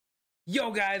Yo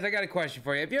guys, I got a question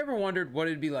for you. Have you ever wondered what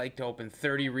it'd be like to open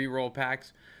 30 reroll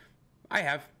packs? I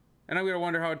have, and I'm gonna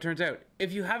wonder how it turns out.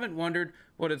 If you haven't wondered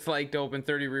what it's like to open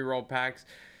 30 reroll packs,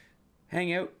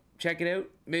 hang out, check it out.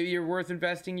 Maybe you're worth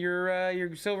investing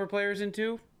your silver players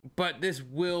into. But this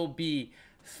will be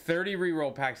 30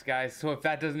 reroll packs, guys. So if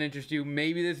that doesn't interest you,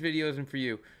 maybe this video isn't for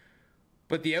you.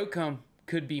 But the outcome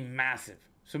could be massive.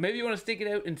 So maybe you want to stick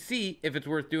it out and see if it's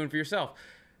worth doing for yourself.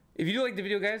 If you do like the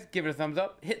video, guys, give it a thumbs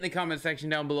up. Hit in the comment section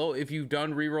down below if you've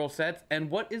done reroll sets. And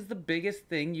what is the biggest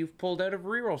thing you've pulled out of a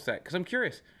reroll set? Because I'm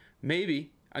curious.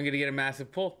 Maybe I'm going to get a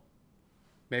massive pull.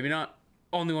 Maybe not.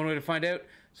 Only one way to find out.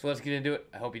 So let's get into it.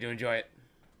 I hope you do enjoy it.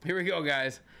 Here we go,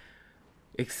 guys.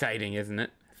 Exciting, isn't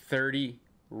it? 30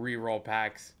 reroll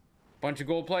packs. Bunch of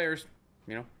gold players.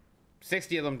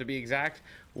 60 of them to be exact.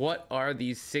 What are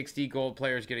these 60 gold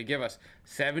players going to give us?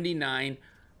 79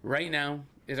 right now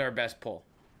is our best pull.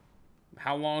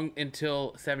 How long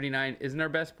until 79 isn't our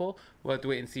best pull? We'll have to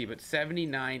wait and see, but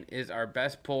 79 is our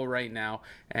best pull right now,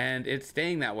 and it's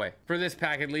staying that way. For this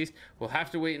pack at least, we'll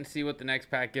have to wait and see what the next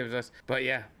pack gives us. But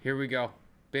yeah, here we go.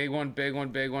 Big one, big one,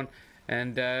 big one.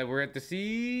 And we're at the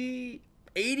C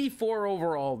 84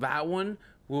 overall. That one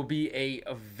will be a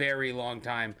very long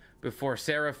time before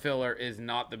Sarah Filler is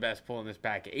not the best pull in this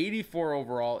pack. 84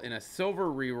 overall in a silver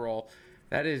reroll.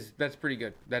 That's pretty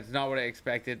good. That's not what I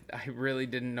expected. I really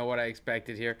didn't know what I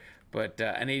expected here, but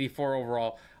an 84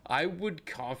 overall, I would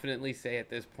confidently say at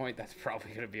this point that's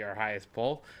probably going to be our highest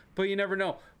pull, but you never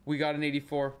know. We got an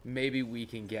 84, maybe we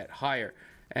can get higher.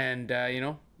 And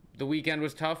the weekend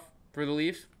was tough for the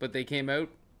Leafs, but they came out,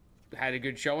 had a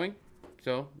good showing,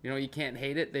 so you can't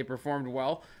hate it. They performed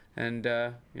well, and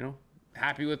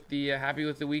happy with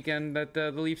the weekend that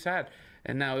the Leafs had.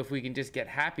 And now if we can just get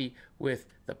happy with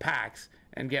the packs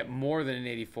and get more than an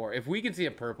 84. If we can see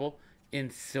a purple in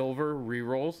silver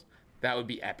rerolls, that would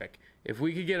be epic. If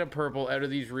we could get a purple out of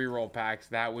these reroll packs,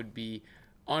 that would be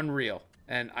unreal.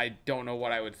 And I don't know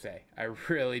what I would say. I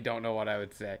really don't know what I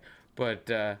would say. But,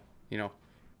 it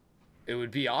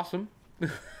would be awesome.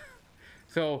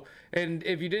 So, and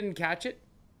if you didn't catch it,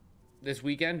 this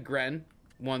weekend, Gren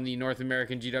won the North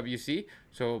American GWC.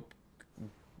 So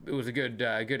it was a good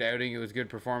outing. It was a good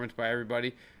performance by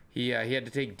everybody. He had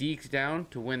to take Deeks down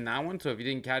to win that one. So if you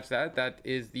didn't catch that, that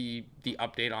is the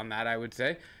update on that, I would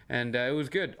say. And it was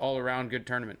good, all around good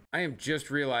tournament. I am just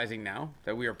realizing now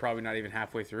that we are probably not even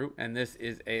halfway through, and this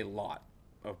is a lot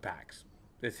of packs.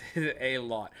 This is a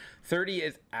lot. 30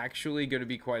 is actually going to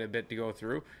be quite a bit to go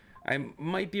through. I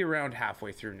might be around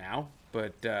halfway through now,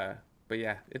 but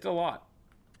yeah, it's a lot.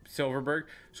 Silverberg.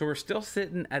 So we're still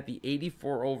sitting at the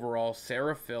 84 overall.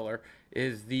 Sarah Filler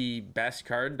is the best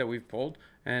card that we've pulled,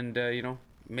 and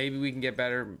maybe we can get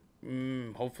better.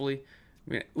 Hopefully.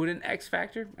 Would an X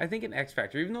Factor? I think an X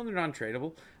Factor, even though they're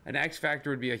non-tradable, an X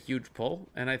Factor would be a huge pull,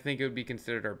 and I think it would be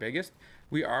considered our biggest.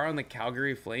 We are on the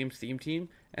Calgary Flames theme team,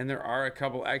 and there are a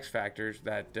couple X Factors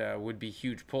that would be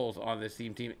huge pulls on this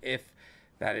theme team if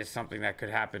that is something that could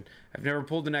happen. I've never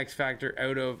pulled an X Factor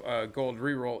out of a gold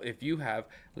reroll. If you have,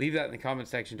 leave that in the comment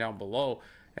section down below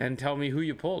and tell me who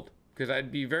you pulled, because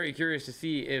I'd be very curious to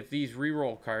see if these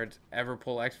reroll cards ever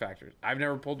pull X Factors. I've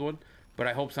never pulled one, but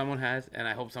I hope someone has, and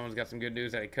I hope someone's got some good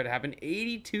news that it could happen.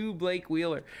 82 Blake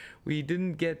Wheeler. We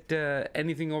didn't get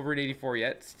anything over at 84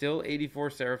 yet. Still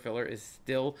 84 Sarah Filler is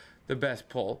still the best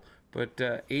pull, but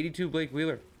 82 Blake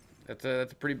Wheeler. That's a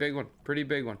pretty big one. Pretty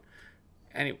big one.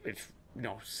 Anyway, it's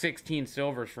 16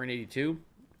 silvers for an 82.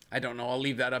 I don't know. I'll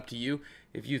leave that up to you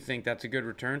if you think that's a good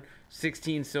return.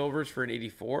 16 silvers for an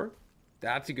 84.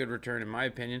 That's a good return in my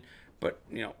opinion. But,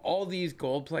 all these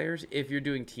gold players, if you're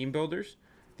doing team builders,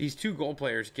 these two gold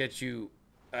players get you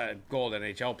a gold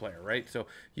NHL player, right? So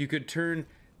you could turn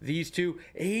these two.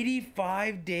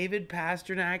 85 David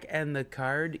Pastrnak, and the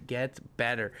card gets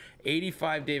better.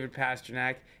 85 David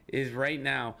Pastrnak is right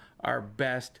now our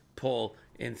best pull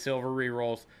in silver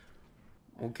rerolls.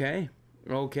 Okay,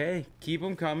 keep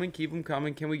them coming, keep them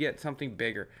coming. Can we get something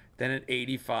bigger than an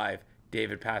 85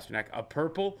 David Pastrnak? A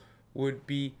purple would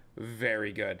be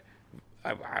very good.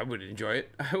 I would enjoy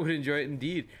it. I would enjoy it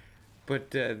indeed.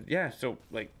 But yeah, so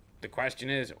the question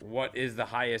is, what is the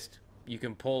highest you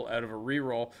can pull out of a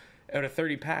reroll out of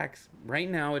 30 packs? Right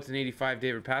now it's an 85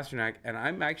 David Pastrnak, and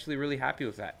I'm actually really happy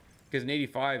with that, because an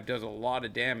 85 does a lot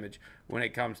of damage when it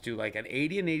comes to an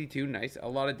 80 and 82, nice. A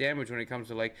lot of damage when it comes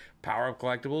to power-up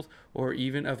collectibles or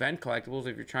even event collectibles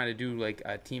if you're trying to do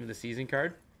a team of the season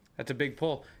card. That's a big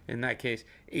pull in that case.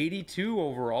 82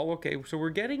 overall. Okay, so we're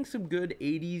getting some good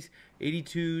 80s,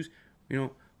 82s.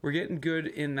 We're getting good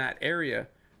in that area,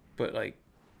 but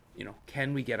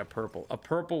can we get a purple? A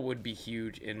purple would be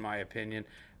huge in my opinion.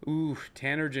 Ooh,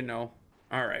 Tanner Janot.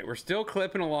 All right, we're still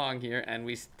clipping along here, and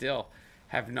we still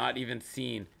have not even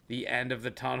seen the end of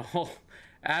the tunnel.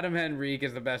 Adam Henrique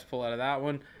is the best pull out of that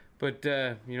one. But,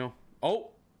 you know,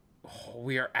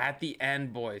 we are at the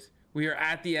end, boys. We are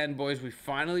at the end, boys. We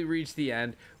finally reached the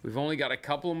end. We've only got a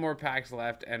couple more packs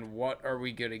left, and what are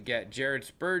we going to get? Jared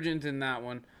Spurgeon's in that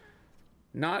one.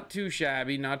 Not too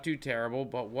shabby, not too terrible,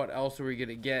 but what else are we going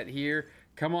to get here?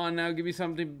 Come on now, give me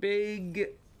something big.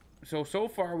 So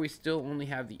far, we still only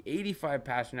have the 85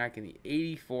 Pasternak and the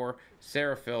 84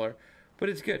 Sarah Filler. But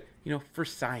it's good, you know, for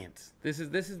science. This is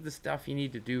the stuff you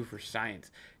need to do for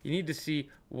science. You need to see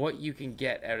what you can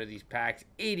get out of these packs.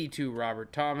 82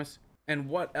 Robert Thomas. And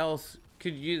what else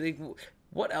could you, like,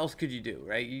 what else could you do,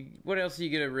 right? What else are you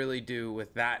going to really do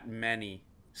with that many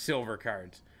silver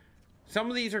cards? Some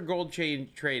of these are gold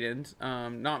trade-ins.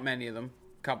 Not many of them.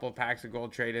 A couple of packs of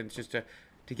gold trade-ins just to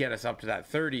get us up to that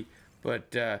 30.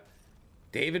 But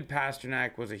David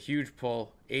Pasternak was a huge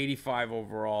pull. 85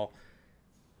 overall.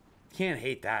 Can't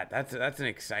hate that. That's an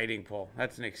exciting pull.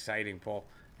 That's an exciting pull.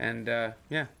 And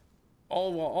yeah,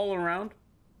 all around,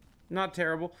 not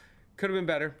terrible. Could have been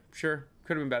better, sure.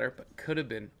 Could have been better, but could have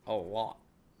been a lot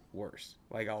worse.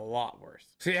 Like a lot worse.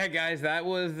 So yeah, guys, that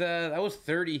was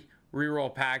 30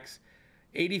 reroll packs.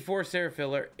 84 Sarah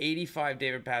Filler, 85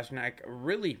 David Pasternak.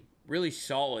 Really, really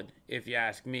solid, if you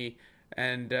ask me.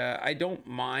 And I don't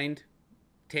mind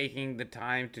taking the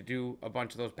time to do a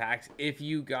bunch of those packs. If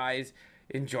you guys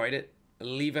enjoyed it,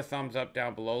 leave a thumbs up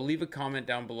down below. Leave a comment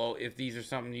down below if these are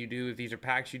something you do, if these are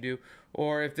packs you do,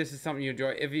 or if this is something you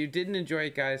enjoy. If you didn't enjoy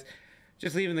it, guys,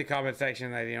 just leave in the comment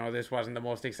section that, you know, this wasn't the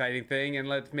most exciting thing, and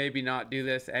let's maybe not do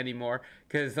this anymore,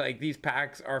 because like these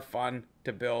packs are fun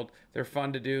to build. They're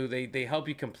fun to do. They help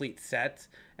you complete sets,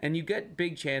 and you get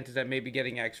big chances at maybe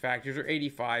getting X Factors or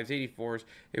 85s, 84s.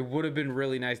 It would have been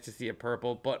really nice to see a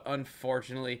purple, but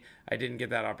unfortunately, I didn't get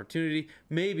that opportunity.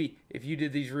 Maybe if you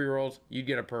did these rerolls, you'd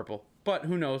get a purple, but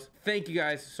who knows? Thank you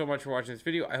guys so much for watching this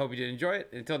video. I hope you did enjoy it.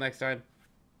 Until next time,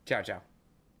 ciao, ciao.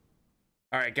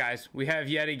 All right, guys, we have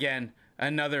yet again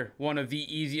another one of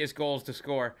the easiest goals to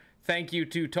score. Thank you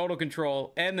to Total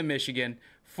Control and the Michigan.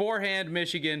 Forehand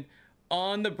Michigan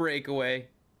on the breakaway.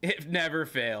 It never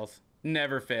fails.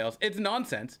 Never fails. It's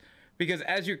nonsense because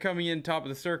as you're coming in top of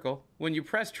the circle, when you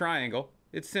press triangle,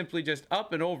 it's simply just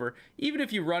up and over. Even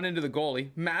if you run into the goalie,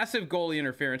 massive goalie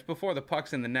interference before the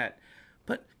puck's in the net.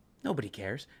 But nobody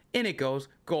cares. In it goes.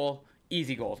 Goal.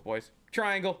 Easy goals, boys.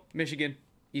 Triangle, Michigan,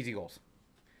 easy goals.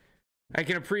 I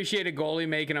can appreciate a goalie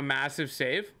making a massive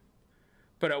save,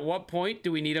 but at what point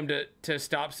do we need him to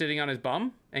stop sitting on his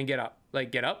bum and get up?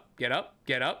 Like, get up, get up,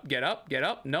 get up, get up, get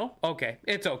up. No? Okay.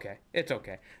 It's okay. It's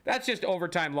okay. That's just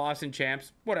overtime loss in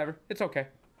champs. Whatever. It's okay.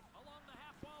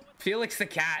 Felix the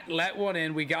Cat let one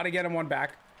in. We got to get him one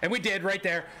back. And we did right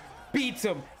there. Beats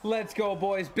him. Let's go,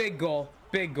 boys. Big goal.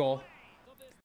 Big goal.